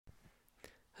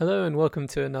Hello and welcome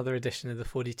to another edition of the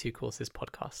 42 Courses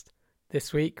podcast.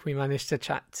 This week we managed to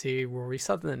chat to Rory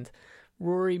Sutherland.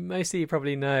 Rory, most of you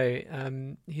probably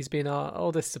know, he's been our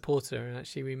oldest supporter, and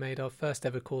actually we made our first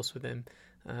ever course with him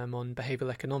on behavioural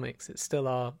economics. It's still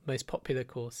our most popular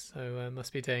course, so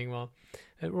must be doing well.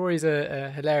 Rory's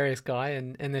a hilarious guy,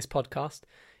 and in this podcast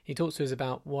he talks to us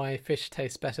about why fish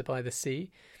taste better by the sea.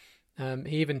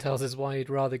 He even tells us why he'd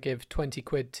rather give 20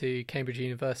 quid to Cambridge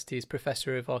University's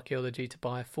Professor of Archaeology to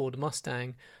buy a Ford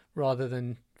Mustang rather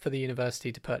than for the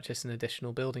university to purchase an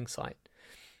additional building site.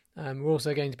 We're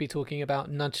also going to be talking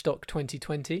about Nudgestock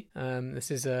 2020.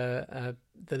 This is the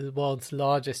world's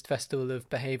largest festival of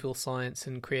behavioural science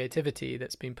and creativity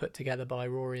that's been put together by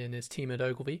Rory and his team at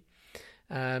Ogilvy.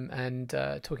 And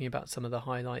talking about some of the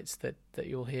highlights that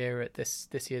you'll hear at this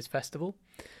year's festival.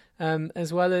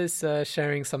 As well as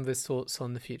sharing some of his thoughts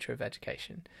on the future of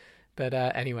education. But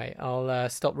anyway, I'll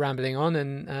stop rambling on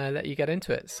and let you get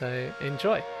into it. So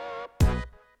enjoy.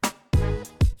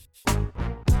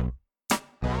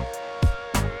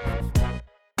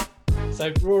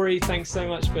 So Rory, thanks so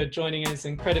much for joining us.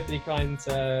 Incredibly kind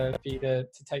for you to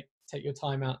take your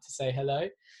time out to say hello.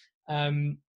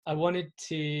 I wanted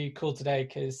to call today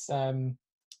because I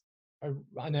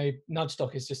know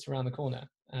Nudgestock is just around the corner.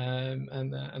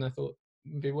 And I thought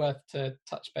it'd be worth to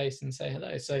touch base and say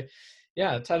hello. So,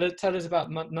 yeah, tell us about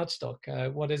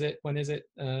Nudgestock. What is it? When is it?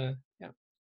 Yeah.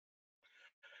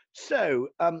 So,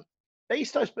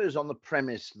 based, I suppose, on the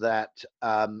premise that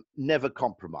never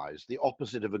compromise. The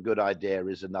opposite of a good idea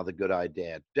is another good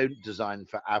idea. Don't design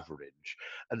for average,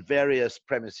 and various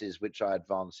premises which I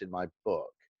advance in my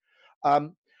book.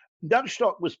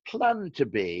 Nudgestock was planned to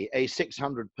be a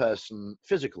 600-person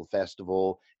physical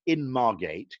festival in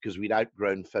Margate, because we'd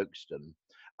outgrown Folkestone,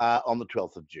 on the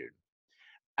 12th of June.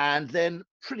 And then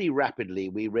pretty rapidly,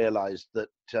 we realized that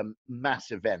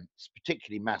mass events,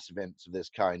 particularly mass events of this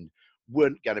kind,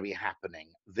 weren't going to be happening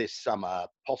this summer,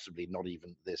 possibly not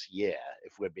even this year,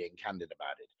 if we're being candid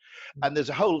about it. And there's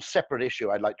a whole separate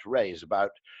issue I'd like to raise about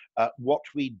what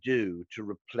we do to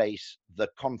replace the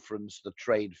conference, the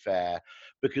trade fair,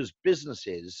 because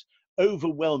businesses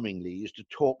overwhelmingly used to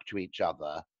talk to each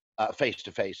other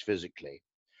face-to-face physically.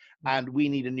 And we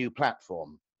need a new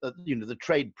platform. The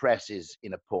trade press is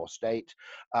in a poor state.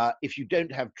 If you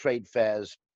don't have trade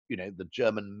fairs, the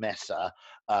German Messe,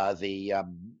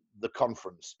 the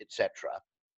conference, etc.,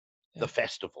 the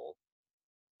festival,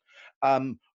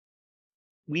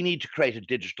 we need to create a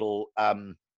digital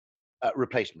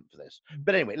replacement for this.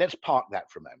 But anyway, let's park that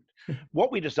for a moment.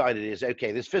 What we decided is,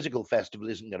 okay, this physical festival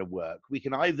isn't going to work. We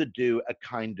can either do a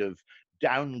kind of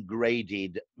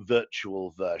downgraded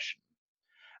virtual version.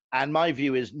 And my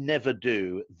view is never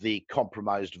do the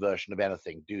compromised version of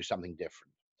anything. Do something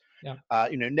different. Yeah.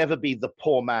 Never be the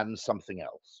poor man something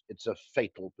else. It's a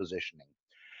fatal positioning.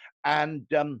 And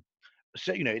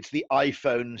so, it's the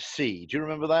iPhone C. Do you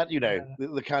remember that?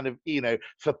 The kind of,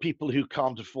 for people who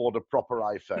can't afford a proper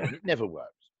iPhone, it never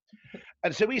works.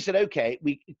 And so we said, okay,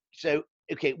 we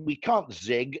can't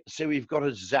zig, so we've got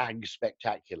to zag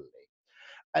spectacularly.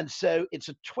 And so it's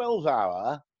a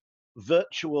 12-hour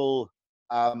virtual.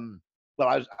 Well,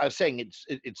 I was saying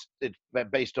it's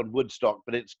based on Woodstock,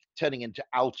 but it's turning into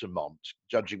Altamont,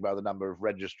 judging by the number of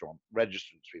registrants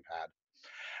we've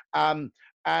had.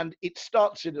 And it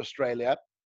starts in Australia,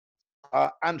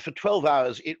 and for 12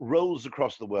 hours it rolls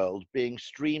across the world, being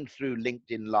streamed through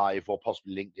LinkedIn Live or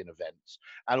possibly LinkedIn events,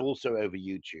 and also over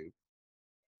YouTube.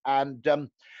 And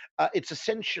it's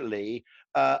essentially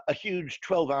a huge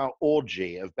 12-hour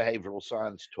orgy of behavioral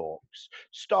science talks,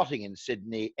 starting in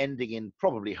Sydney, ending in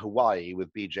probably Hawaii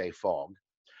with BJ Fogg.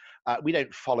 We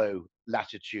don't follow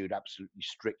latitude absolutely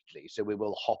strictly, so we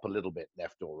will hop a little bit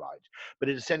left or right. But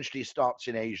it essentially starts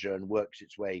in Asia and works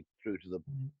its way through to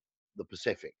the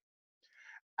Pacific.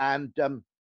 And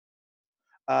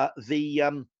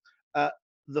the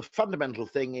fundamental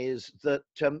thing is that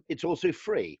it's also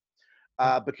free.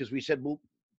 Because we said, well,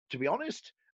 to be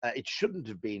honest, it shouldn't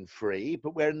have been free,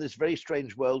 but we're in this very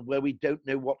strange world where we don't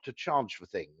know what to charge for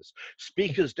things.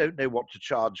 Speakers don't know what to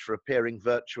charge for appearing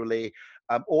virtually.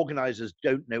 Organizers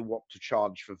don't know what to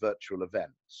charge for virtual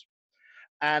events.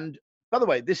 And by the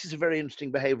way, this is a very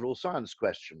interesting behavioral science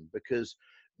question, because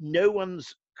no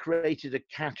one's created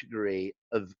a category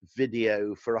of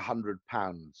video for £100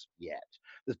 yet.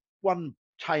 There's one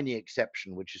tiny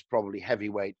exception, which is probably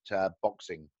heavyweight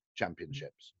boxing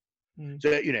championships.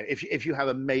 So if you have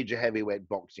a major heavyweight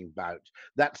boxing bout,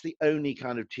 that's the only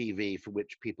kind of TV for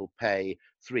which people pay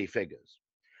 3 figures.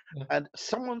 And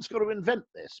someone's got to invent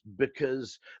this,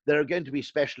 because there are going to be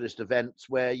specialist events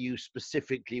where you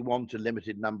specifically want a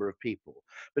limited number of people.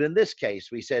 But in this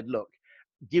case, we said, look,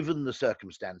 given the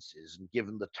circumstances and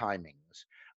given the timings,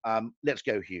 let's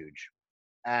go huge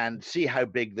and see how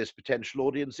big this potential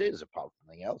audience is, apart from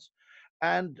anything else.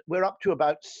 And we're up to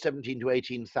about 17 to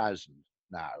 18,000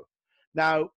 now.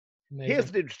 Now, Amazing. here's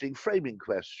an interesting framing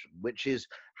question, which is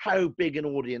how big an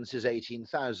audience is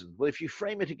 18,000? Well, if you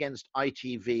frame it against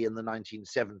ITV in the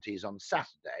 1970s on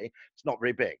Saturday, it's not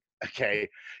very big. Okay,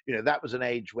 that was an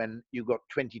age when you got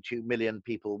 22 million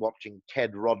people watching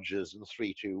Ted Rogers and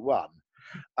 3-2-1.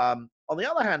 On the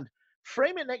other hand,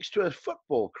 frame it next to a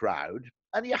football crowd,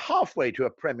 and you're halfway to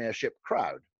a Premiership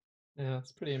crowd. Yeah,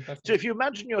 that's pretty impressive. So if you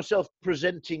imagine yourself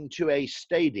presenting to a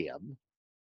stadium,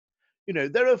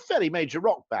 there are fairly major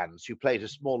rock bands who play to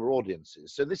smaller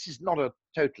audiences. So this is not a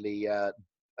totally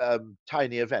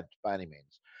tiny event by any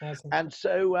means. And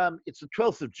so it's the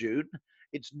 12th of June.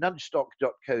 It's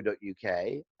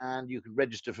nudgestock.co.uk, and you can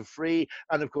register for free.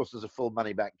 And of course, there's a full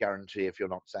money-back guarantee if you're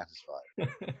not satisfied.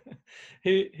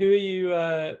 Who are you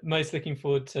most looking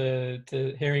forward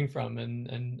to hearing from,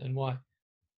 and why?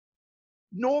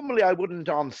 Normally, I wouldn't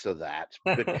answer that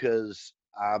because,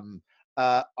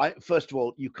 first of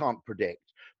all, you can't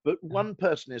predict. But one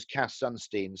person is Cass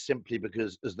Sunstein, simply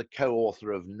because, as the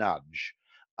co-author of Nudge,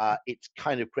 it's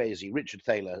kind of crazy. Richard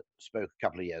Thaler spoke a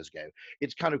couple of years ago.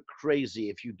 It's kind of crazy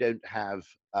if you don't have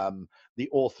the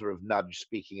author of Nudge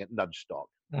speaking at Nudgestock.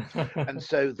 And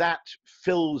so that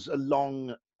fills a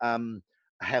long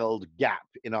held gap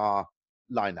in our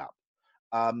lineup.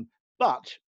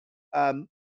 But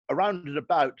around and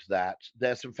about that,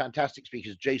 there's some fantastic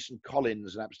speakers. Jason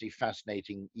Collins, an absolutely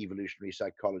fascinating evolutionary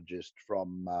psychologist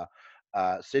from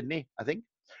Sydney, I think,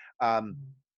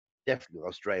 definitely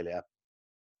Australia.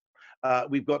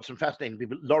 We've got some fascinating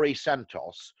people. Laurie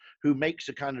Santos, who makes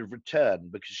a kind of return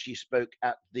because she spoke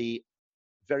at the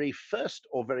very first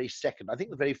or very second, I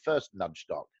think the very first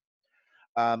Nudgestock.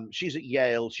 She's at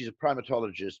Yale. She's a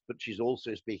primatologist, but she's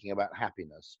also speaking about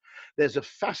happiness. There's a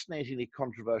fascinatingly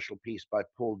controversial piece by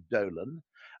Paul Dolan,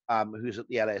 who's at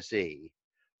the LSE,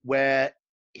 where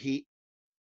he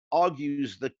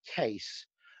argues the case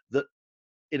that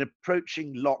in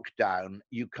approaching lockdown,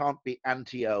 you can't be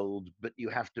anti-old, but you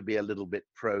have to be a little bit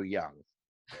pro-young,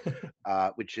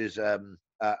 which is a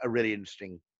really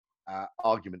interesting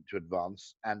argument to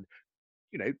advance. And,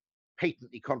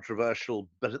 patently controversial,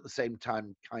 but at the same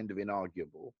time kind of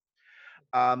inarguable.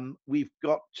 We've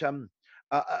got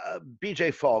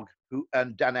BJ Fogg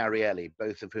and Dan Ariely,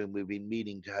 both of whom we've been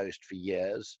meaning to host for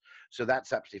years. So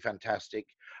that's absolutely fantastic.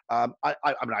 I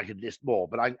mean, I could list more,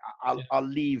 but I'll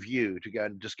leave you to go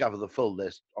and discover the full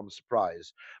list on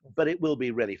surprise. But it will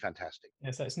be really fantastic. Yeah,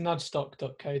 so it's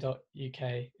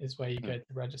nudgestock.co.uk is where you go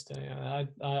to register.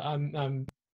 I'm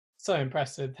so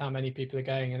impressed with how many people are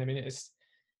going, and I mean,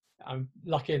 I'm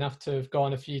lucky enough to have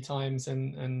gone a few times,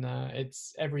 and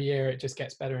it's every year it just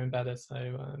gets better and better.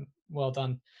 So well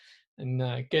done,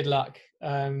 and good luck.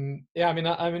 Yeah, I mean,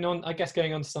 I guess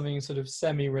going on to something sort of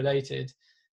semi-related.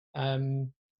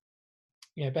 Behavioral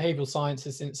science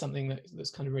is something that's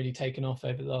kind of really taken off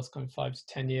over the last kind of 5 to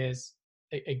 10 years.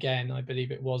 Again, I believe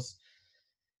it was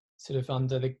sort of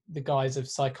under the guise of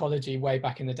psychology way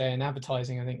back in the day in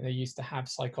advertising. I think they used to have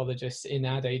psychologists in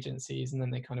ad agencies, and then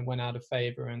they kind of went out of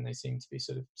favor, and they seem to be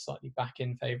sort of slightly back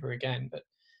in favor again. But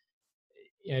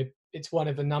it's one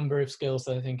of a number of skills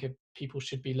that I think people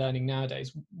should be learning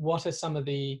nowadays. What are some of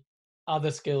the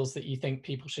other skills that you think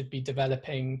people should be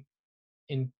developing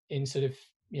in sort of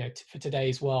for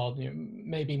today's world?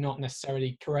 Maybe not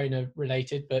necessarily corona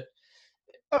related, but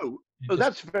Oh,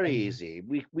 that's very easy.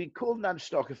 We call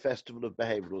Nudgestock a festival of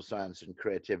behavioral science and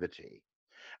creativity.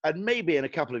 And maybe in a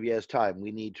couple of years' time,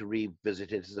 we need to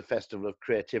revisit it as a festival of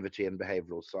creativity and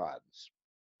behavioral science.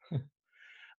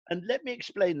 And let me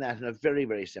explain that in a very,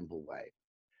 very simple way.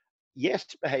 Yes,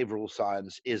 behavioral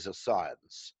science is a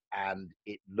science, and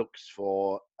it looks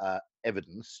for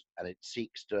evidence, and it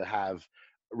seeks to have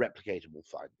replicatable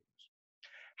findings.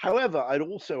 However, I'd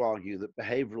also argue that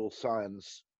behavioral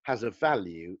science has a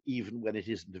value even when it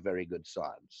isn't a very good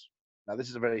science. Now, this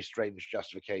is a very strange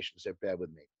justification, so bear with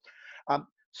me.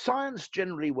 Science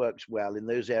generally works well in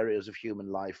those areas of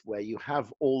human life where you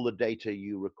have all the data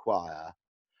you require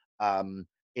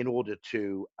in order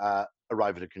to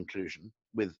arrive at a conclusion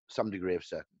with some degree of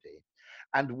certainty,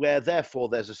 and where therefore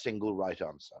there's a single right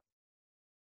answer.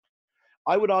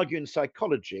 I would argue in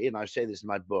psychology, and I say this in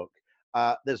my book,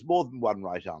 there's more than one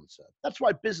right answer. That's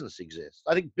why business exists.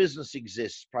 I think business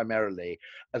exists primarily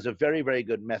as a very, very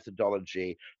good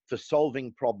methodology for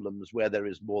solving problems where there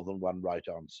is more than one right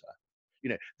answer.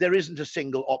 There isn't a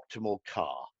single optimal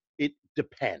car. It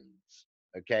depends,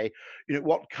 okay?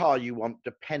 What car you want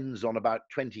depends on about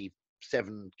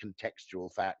 27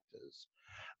 contextual factors.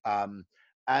 And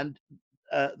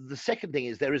the second thing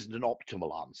is there isn't an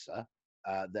optimal answer.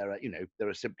 There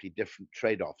are simply different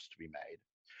trade-offs to be made.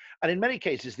 And in many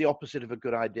cases, the opposite of a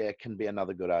good idea can be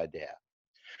another good idea.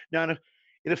 Now,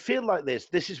 in a field like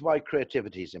this is why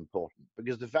creativity is important,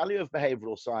 because the value of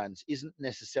behavioral science isn't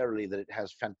necessarily that it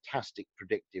has fantastic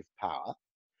predictive power,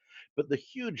 but the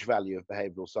huge value of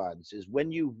behavioral science is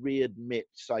when you readmit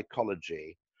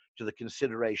psychology to the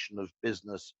consideration of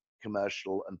business,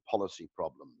 commercial, and policy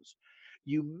problems,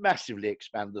 you massively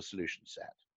expand the solution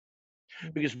set.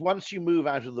 Because once you move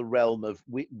out of the realm of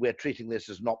we're treating this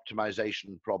as an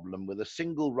optimization problem with a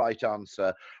single right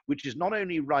answer, which is not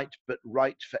only right, but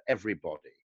right for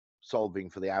everybody, solving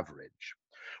for the average.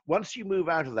 Once you move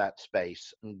out of that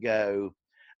space and go,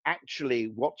 actually,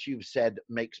 what you've said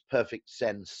makes perfect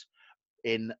sense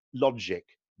in logic,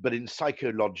 but in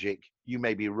psychologic, you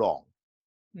may be wrong.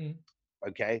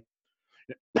 Okay?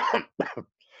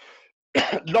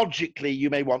 Logically, you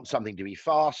may want something to be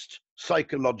fast.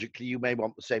 Psychologically, you may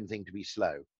want the same thing to be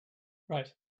slow.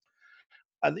 Right.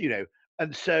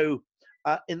 And so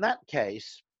in that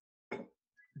case,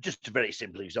 just a very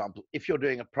simple example, if you're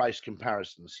doing a price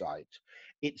comparison site,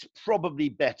 it's probably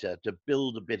better to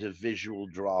build a bit of visual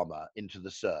drama into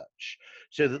the search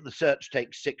so that the search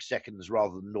takes 6 seconds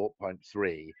rather than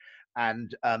 0.3.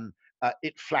 And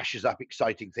it flashes up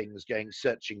exciting things going,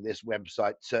 searching this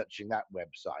website, searching that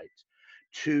website,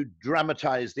 to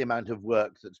dramatize the amount of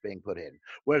work that's being put in.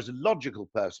 Whereas a logical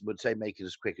person would say, make it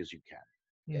as quick as you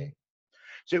can. Okay?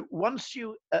 So once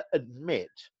you admit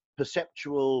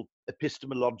perceptual,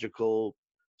 epistemological,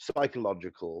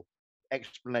 psychological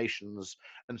explanations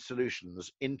and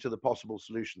solutions into the possible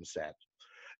solution set,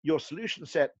 your solution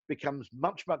set becomes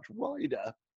much, much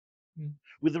wider,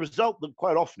 with the result that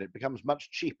quite often it becomes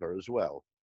much cheaper as well.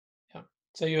 Yeah.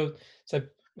 So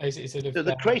basically sort of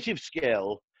the creative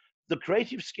skill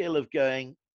of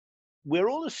going, we're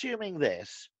all assuming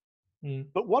this,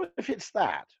 but what if it's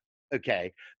that?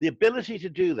 Okay, the ability to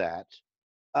do that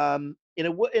in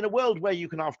a world where you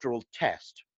can, after all,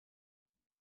 test.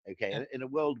 Okay, yeah. In a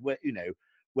world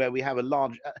where we have a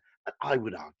large, I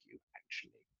would argue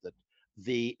actually that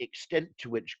the extent to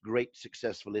which great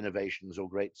successful innovations or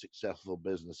great successful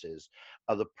businesses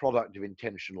are the product of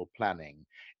intentional planning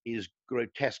is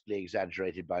grotesquely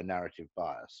exaggerated by narrative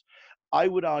bias. I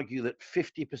would argue that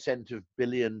 50% of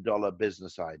billion-dollar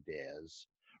business ideas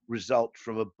result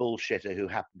from a bullshitter who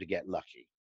happened to get lucky.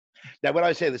 Now, when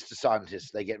I say this to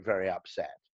scientists, they get very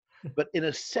upset. But in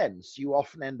a sense, you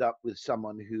often end up with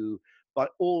someone who, by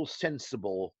all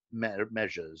sensible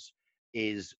measures,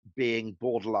 is being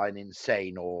borderline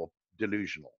insane or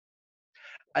delusional.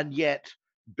 And yet,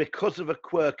 because of a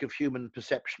quirk of human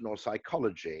perception or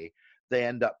psychology, they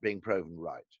end up being proven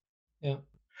right. Yeah.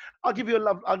 I'll give you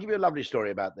a lovely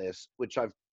story about this, which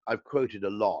I've quoted a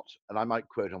lot, and I might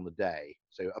quote on the day,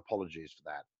 so apologies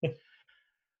for that.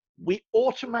 We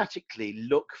automatically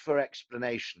look for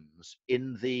explanations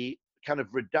in the kind of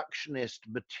reductionist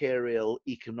material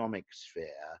economic sphere,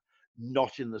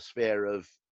 not in the sphere of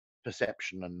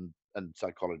perception and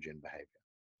psychology and behavior.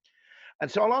 And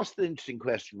so I'll ask the interesting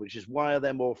question, which is, why are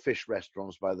there more fish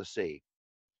restaurants by the sea?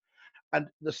 And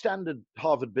the standard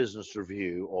Harvard Business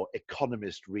Review or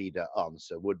Economist reader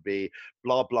answer would be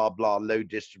blah, blah, blah, low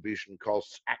distribution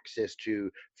costs, access to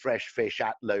fresh fish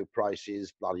at low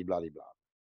prices, blah, blah, blah, blah.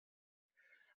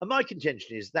 And my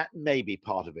contention is that may be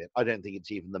part of it. I don't think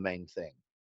it's even the main thing.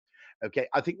 Okay,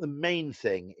 I think the main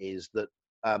thing is that,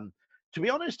 to be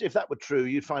honest, if that were true,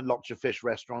 you'd find lots of fish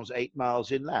restaurants 8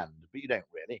 miles inland, but you don't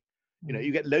really. You know,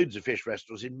 you get loads of fish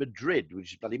restaurants in Madrid,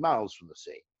 which is bloody miles from the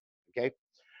sea. Okay,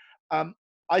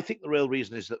 I think the real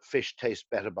reason is that fish taste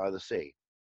better by the sea.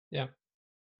 Yeah.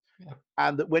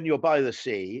 And that when you're by the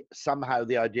sea, somehow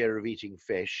the idea of eating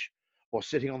fish or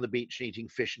sitting on the beach and eating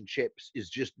fish and chips is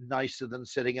just nicer than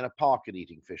sitting in a park and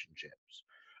eating fish and chips.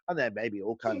 And there may be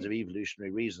all kinds of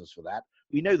evolutionary reasons for that.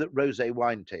 We know that rosé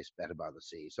wine tastes better by the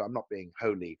sea, so I'm not being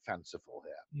wholly fanciful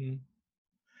here.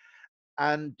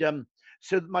 And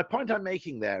so my point I'm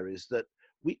making there is that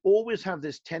we always have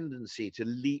this tendency to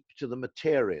leap to the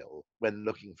material when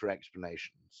looking for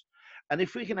explanations. And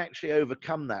if we can actually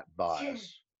overcome that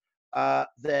bias,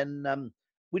 then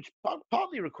which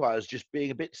partly requires just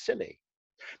being a bit silly.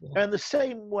 And in the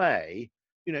same way,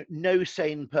 you know, no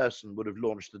sane person would have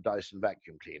launched the Dyson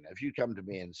vacuum cleaner. If you come to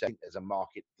me and say there's a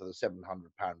market for the £700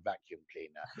 vacuum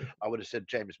cleaner, I would have said,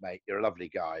 James, mate, you're a lovely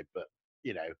guy, but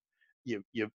you know,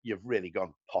 you've really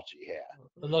gone potty here.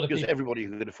 A lot of because people, everybody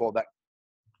who could afford that,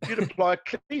 you'd apply a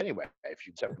clean anyway if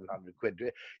you'd 700 quid.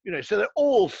 You know, so there are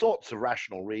all sorts of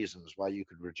rational reasons why you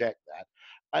could reject that,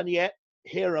 and yet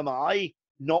here am I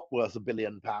not worth £1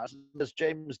 billion. There's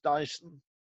James Dyson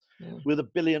Yeah. with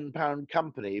 £1 billion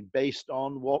company based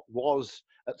on what was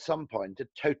at some point a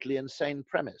totally insane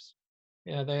premise.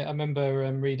 Yeah, I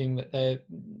remember reading that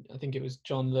I think it was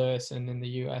John Lewis, and in the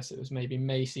US it was maybe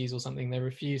Macy's or something. They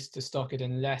refused to stock it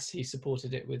unless he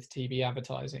supported it with TV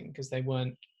advertising because they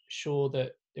weren't sure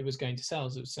that it was going to sell,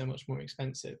 as it was so much more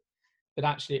expensive. But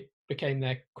actually, it became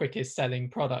their quickest selling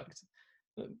product.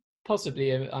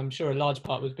 Possibly, I'm sure a large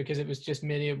part was because it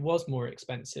was more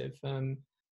expensive. So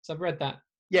I've read that.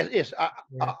 Yes, yes.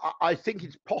 Yeah. I think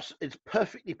it's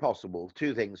perfectly possible.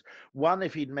 Two things. One,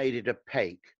 if he'd made it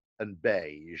opaque and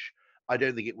beige, I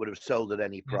don't think it would have sold at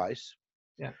any Yeah. price.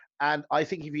 Yeah. And I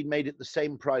think if he'd made it the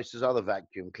same price as other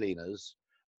vacuum cleaners,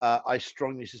 I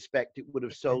strongly suspect it would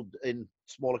have sold in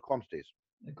smaller quantities.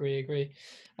 Agree.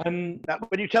 Now,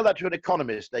 when you tell that to an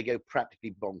economist, they go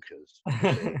practically bonkers,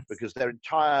 you see, because their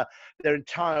entire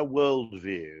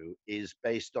worldview is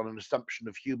based on an assumption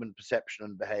of human perception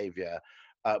and behaviour,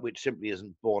 which simply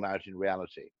isn't borne out in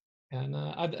reality. And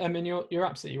I mean, you're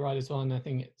absolutely right as well. And I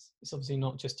think it's obviously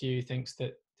not just you who thinks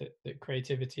that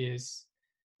creativity is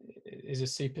a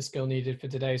super skill needed for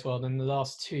today's world. In the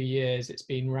last 2 years, it's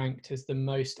been ranked as the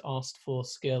most asked for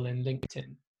skill in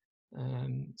LinkedIn.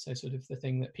 So sort of the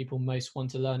thing that people most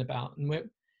want to learn about. And it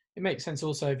makes sense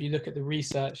also if you look at the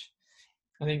research.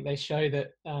 I think they show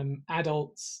that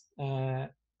adults, and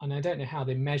I don't know how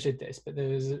they measured this, but there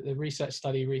was a research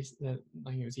study, I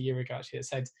think it was a year ago actually, that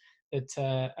said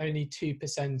that only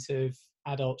 2% of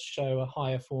adults show a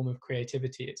higher form of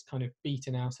creativity. It's kind of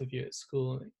beaten out of you at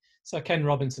school. So Ken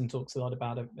Robinson talks a lot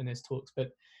about it in his talks, but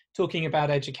talking about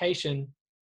education,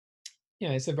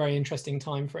 it's a very interesting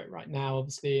time for it right now,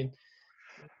 obviously. And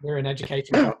we're in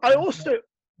education.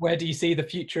 Where do you see the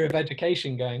future of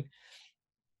education going?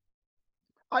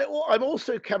 I'm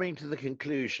also coming to the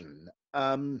conclusion,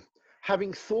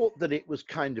 having thought that it was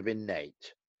kind of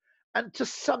innate, and to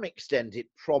some extent it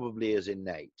probably is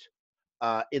innate,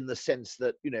 in the sense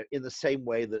that, in the same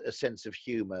way that a sense of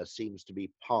humor seems to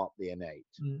be partly innate.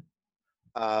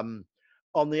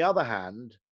 On the other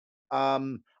hand,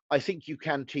 I think you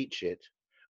can teach it,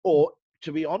 or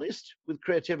to be honest, with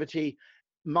creativity,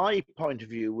 my point of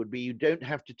view would be you don't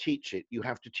have to teach it, you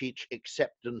have to teach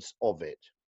acceptance of it.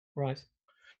 Right.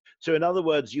 So in other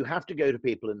words, you have to go to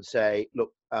people and say,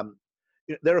 look,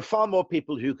 there are far more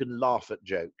people who can laugh at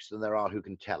jokes than there are who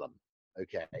can tell them.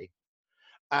 Okay.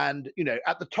 And,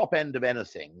 at the top end of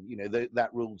anything,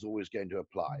 that rule's always going to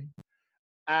apply.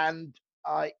 And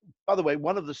by the way,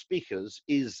 one of the speakers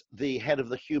is the head of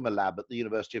the humor lab at the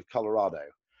University of Colorado,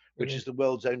 which is the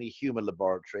world's only humor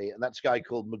laboratory. And that's a guy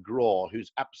called McGraw,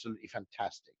 who's absolutely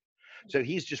fantastic. So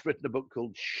he's just written a book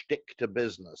called Shtick to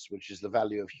Business, which is the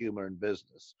value of humor in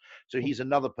business. So he's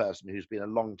another person who's been a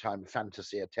long-time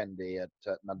fantasy attendee at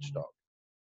Nudgedog.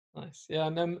 Nice. Yeah.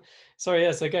 And sorry,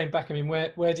 yeah, so going back, I mean,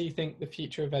 where do you think the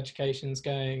future of education is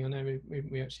going? I know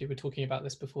we actually were talking about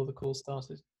this before the call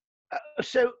started.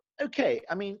 Okay,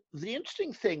 I mean, the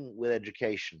interesting thing with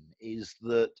education is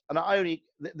that, and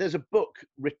there's a book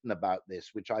written about this,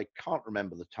 which I can't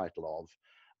remember the title of,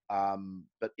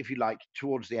 but if you like,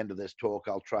 towards the end of this talk,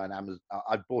 I'll try and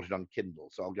I've bought it on Kindle,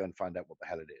 so I'll go and find out what the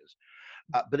hell it is.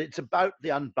 But it's about the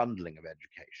unbundling of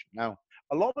education. Now,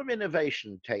 a lot of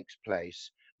innovation takes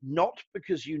place not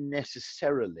because you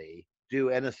necessarily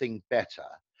do anything better,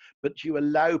 but you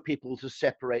allow people to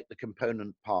separate the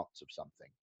component parts of something.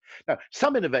 Now,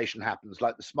 some innovation happens,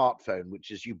 like the smartphone,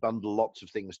 which is you bundle lots of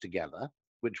things together,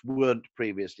 which weren't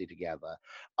previously together.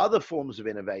 Other forms of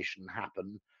innovation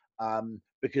happen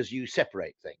because you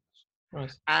separate things.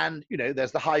 Right. And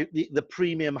there's the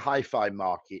premium hi-fi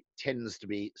market tends to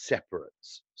be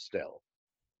separates still.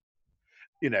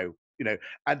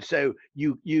 And so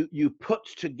you put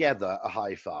together a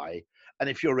hi-fi, and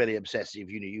if you're really obsessive,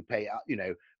 you pay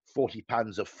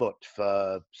 £40 a foot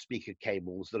for speaker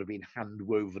cables that have been hand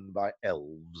woven by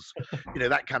elves,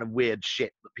 that kind of weird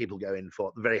shit that people go in for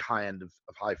at the very high end of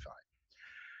hi-fi.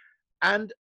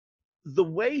 And the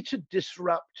way to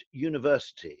disrupt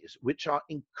universities, which are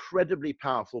incredibly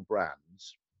powerful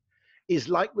brands, is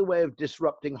like the way of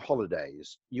disrupting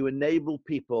holidays. You enable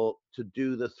people to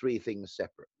do the three things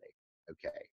separately.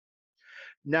 Okay.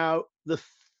 Now, the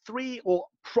three or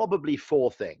probably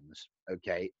four things,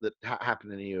 okay, that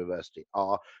happen in a university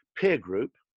are peer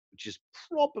group, which is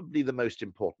probably the most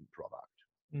important product.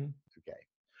 Okay.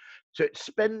 So it's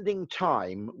spending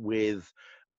time with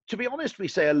To be honest, we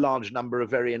say a large number of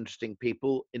very interesting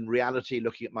people. In reality,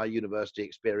 looking at my university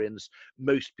experience,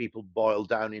 most people boil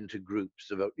down into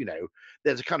groups of,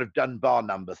 there's a kind of Dunbar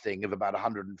number thing of about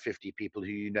 150 people who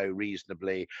you know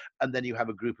reasonably. And then you have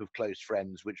a group of close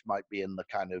friends, which might be in the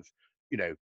kind of,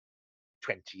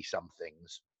 20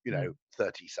 somethings,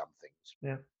 30 somethings.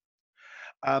 Yeah.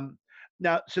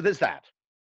 Now, so there's that.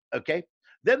 Okay.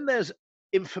 Then there's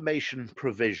information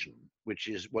provision, which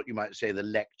is what you might say the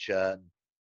lecture,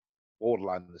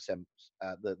 borderline the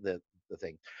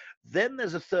thing. Then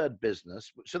there's a third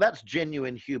business. So that's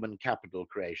genuine human capital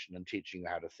creation and teaching you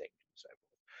how to think and so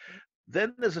forth.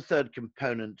 Then there's a third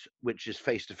component, which is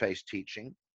face-to-face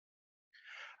teaching,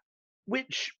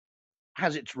 which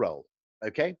has its role.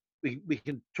 Okay. We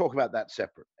can talk about that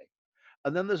separately.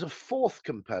 And then there's a fourth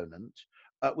component,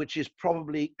 which is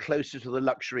probably closer to the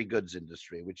luxury goods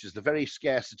industry, which is the very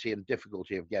scarcity and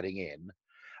difficulty of getting in,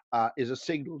 is a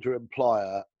signal to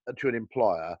an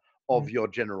employer of your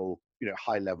general,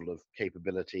 high level of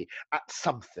capability at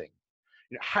something.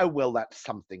 How well that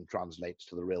something translates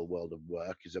to the real world of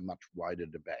work is a much wider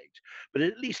debate, but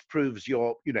it at least proves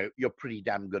you're pretty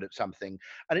damn good at something.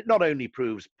 And it not only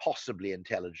proves possibly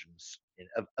intelligence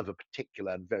of a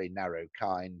particular and very narrow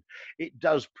kind, it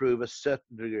does prove a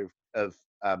certain degree of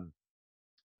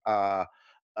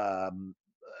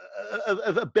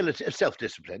ability, of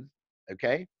self-discipline.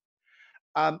 Okay.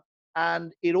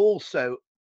 And it also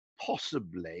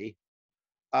possibly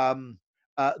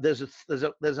there's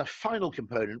a final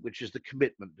component, which is the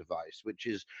commitment device, which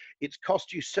is it's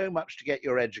cost you so much to get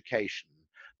your education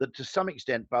that to some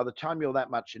extent, by the time you're that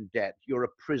much in debt, you're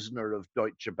a prisoner of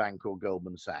Deutsche Bank or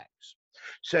Goldman Sachs.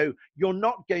 So you're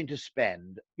not going to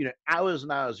spend, hours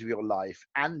and hours of your life,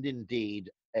 and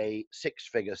indeed a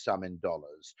six-figure sum in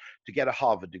dollars, to get a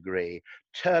Harvard degree,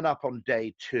 turn up on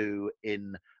day 2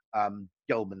 in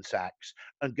Goldman Sachs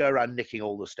and go around nicking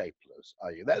all the staplers,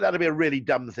 are you? That'd be a really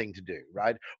dumb thing to do,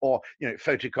 right? Or,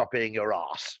 photocopying your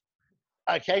ass.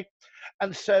 Okay.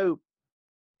 And so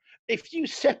if you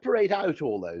separate out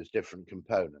all those different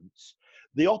components,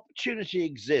 the opportunity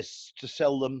exists to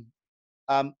sell them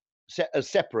as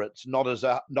separates, not as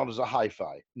a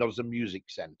hi-fi, not as a music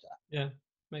center. Yeah,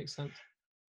 makes sense.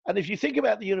 And if you think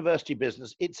about the university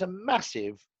business, it's a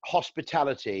massive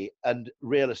hospitality and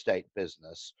real estate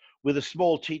business with a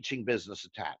small teaching business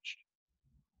attached.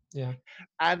 Yeah.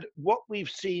 And what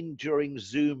we've seen during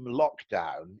Zoom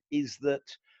lockdown is that,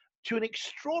 to an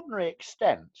extraordinary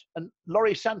extent, and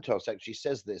Laurie Santos actually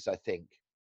says this, I think,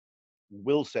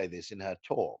 will say this in her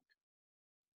talk,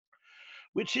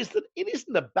 which is that it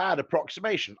isn't a bad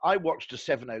approximation. I watched a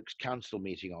Sevenoaks council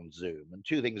meeting on Zoom, and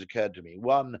two things occurred to me.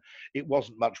 One, it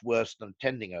wasn't much worse than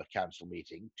attending a council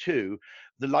meeting. Two,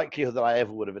 the likelihood that I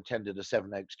ever would have attended a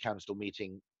Sevenoaks council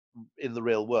meeting in the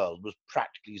real world was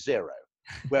practically zero,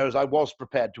 whereas I was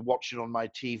prepared to watch it on my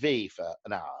TV for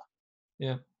an hour.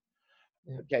 Yeah.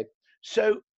 Okay,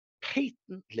 so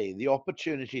patently the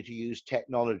opportunity to use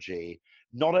technology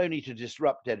not only to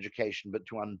disrupt education, but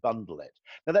to unbundle it.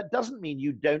 Now, that doesn't mean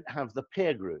you don't have the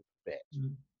peer group bit.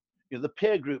 The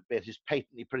peer group bit is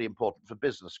patently pretty important for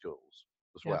business schools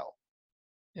as well.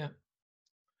 Yeah.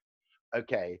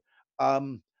 Okay.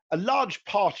 A large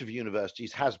part of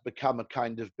universities has become a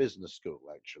kind of business school,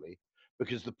 actually,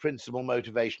 because the principal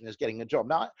motivation is getting a job.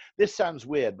 Now, this sounds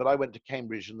weird, but I went to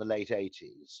Cambridge in the late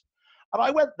 80s. And I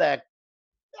went there,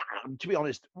 to be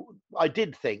honest, I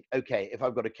did think, okay, if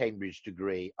I've got a Cambridge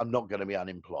degree, I'm not going to be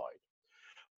unemployed.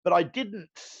 But I didn't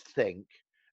think,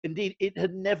 indeed, it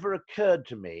had never occurred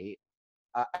to me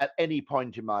at any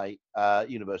point in my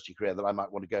university career that I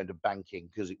might want to go into banking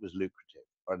because it was lucrative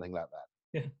or anything like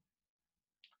that.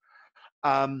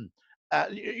 Yeah.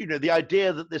 The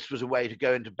idea that this was a way to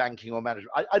go into banking or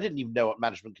management, I didn't even know what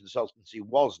management consultancy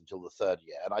was until the third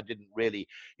year. And I didn't really,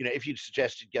 if you'd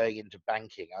suggested going into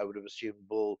banking, I would have assumed,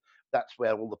 well, that's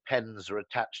where all the pens are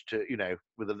attached to,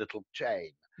 with a little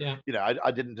chain. Yeah.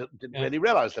 I didn't really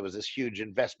realize there was this huge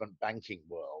investment banking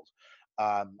world.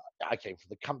 I came from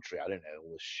the country. I don't know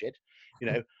all this shit,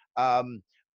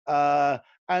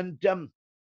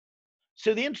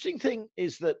 so the interesting thing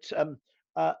is that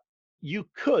you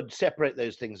could separate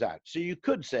those things out. So you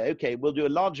could say, okay, we'll do a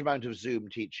large amount of Zoom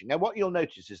teaching. Now, what you'll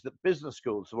notice is that business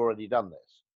schools have already done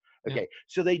this. Okay,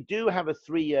 so they do have a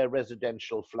 3-year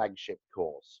residential flagship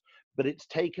course, but it's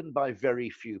taken by very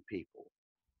few people.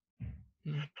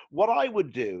 What I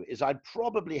would do is I'd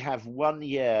probably have 1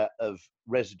 year of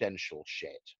residential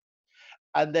shit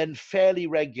and then fairly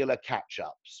regular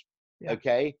catch-ups,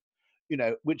 okay,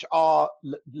 which are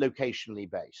locationally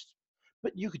based.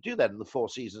 But you could do that in the Four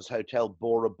Seasons Hotel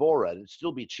Bora Bora, and it'd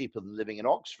still be cheaper than living in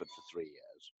Oxford for 3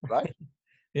 years, right?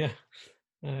 Yeah,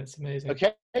 it's amazing.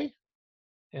 Okay.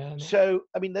 Yeah, no. So,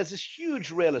 I mean, there's this huge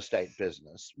real estate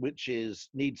business, which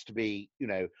needs to be,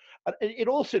 it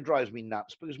also drives me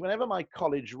nuts because whenever my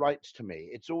college writes to me,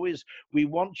 it's always, we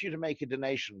want you to make a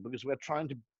donation because we're trying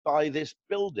to buy this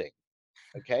building.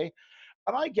 Okay.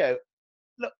 And I go,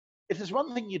 look, if there's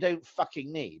one thing you don't fucking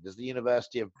need as the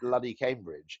University of bloody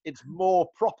Cambridge, it's more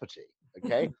property.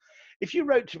 Okay. If you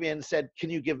wrote to me and said, can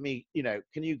you give me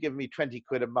 20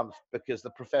 quid a month because the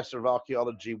professor of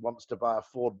archaeology wants to buy a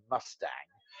Ford Mustang?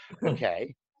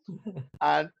 Okay.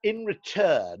 And in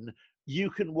return, you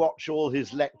can watch all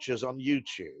his lectures on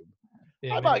YouTube.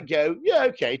 Yeah, I mate. might go, yeah,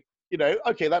 okay,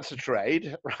 okay, that's a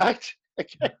trade, right?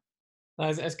 Okay.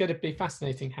 It's going to be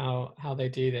fascinating how they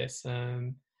do this.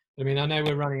 I mean, I know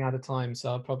we're running out of time,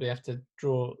 so I'll probably have to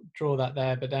draw that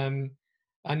there. But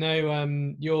I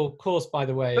know your course, by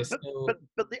the way, But is but still.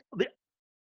 but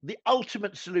the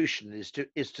ultimate solution is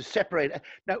to separate.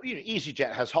 Now,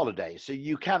 EasyJet has holidays, so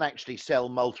you can actually sell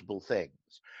multiple things.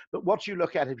 But what you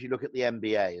look at, if you look at the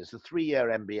MBA, is the 3-year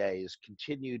MBA is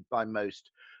continued by most.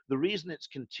 The reason it's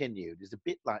continued is a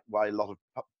bit like why a lot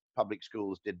of public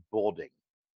schools did boarding,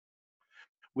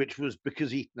 which was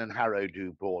because Eton and Harrow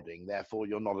do boarding. Therefore,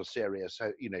 you're not a serious,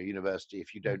 university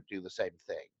if you don't do the same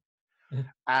thing.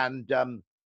 And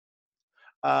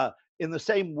uh, in the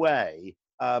same way,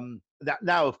 that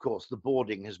now, of course, the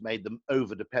boarding has made them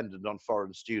over dependent on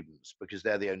foreign students because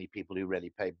they're the only people who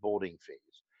really pay boarding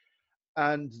fees.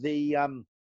 And the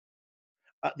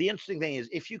interesting thing is,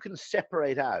 if you can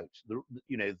separate out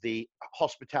the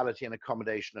hospitality and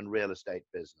accommodation and real estate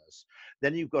business,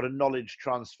 then you've got a knowledge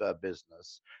transfer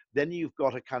business. Then you've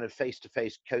got a kind of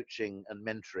face-to-face coaching and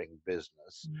mentoring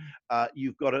business.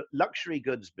 You've got a luxury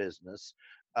goods business.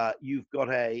 You've got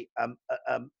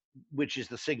which is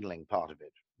the signaling part of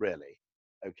it, really.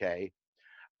 Okay.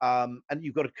 And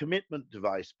you've got a commitment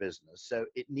device business, so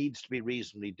it needs to be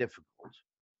reasonably difficult.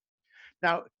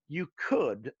 Now, you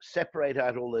could separate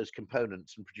out all those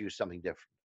components and produce something different.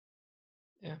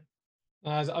 Yeah,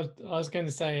 I was going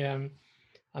to say,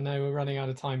 I know we're running out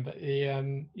of time, but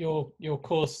your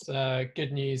course,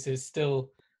 Good News, is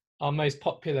still our most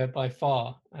popular by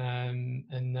far, and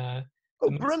Oh,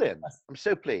 the brilliant. I'm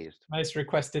so pleased. most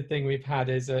requested thing we've had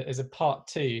is a part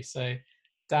two. So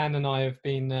Dan and I have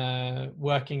been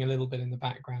working a little bit in the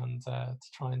background to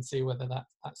try and see whether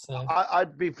that's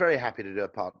I'd be very happy to do a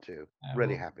part two.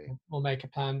 Really we'll happy. we'll make a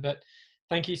plan. But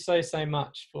thank you so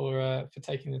much for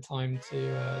taking the time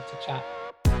to chat.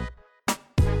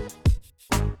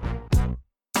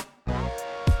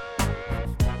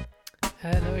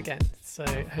 Hello again. So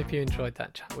hope you enjoyed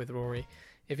that chat with Rory.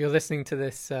 If you're listening to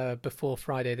this before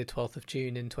Friday the 12th of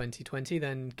June in 2020,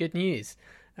 then good news.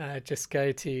 Just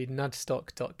go to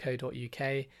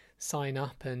nudgestock.co.uk, sign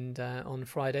up, and on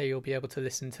Friday you'll be able to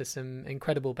listen to some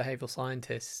incredible behavioural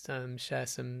scientists share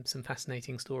some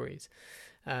fascinating stories,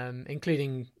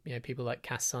 including people like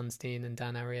Cass Sunstein and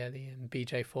Dan Ariely and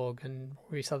BJ Fogg and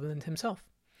Rory Sutherland himself.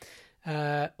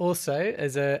 Also,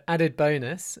 as an added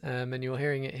bonus, and you're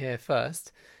hearing it here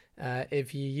first,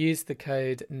 if you use the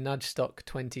code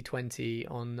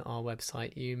NudgeStock2020 on our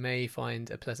website, you may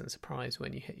find a pleasant surprise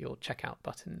when you hit your checkout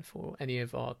button for any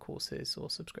of our courses or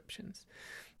subscriptions.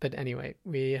 But anyway,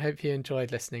 we hope you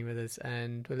enjoyed listening with us,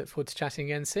 and we look forward to chatting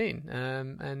again soon.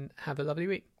 And have a lovely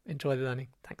week. Enjoy the learning.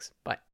 Thanks. Bye.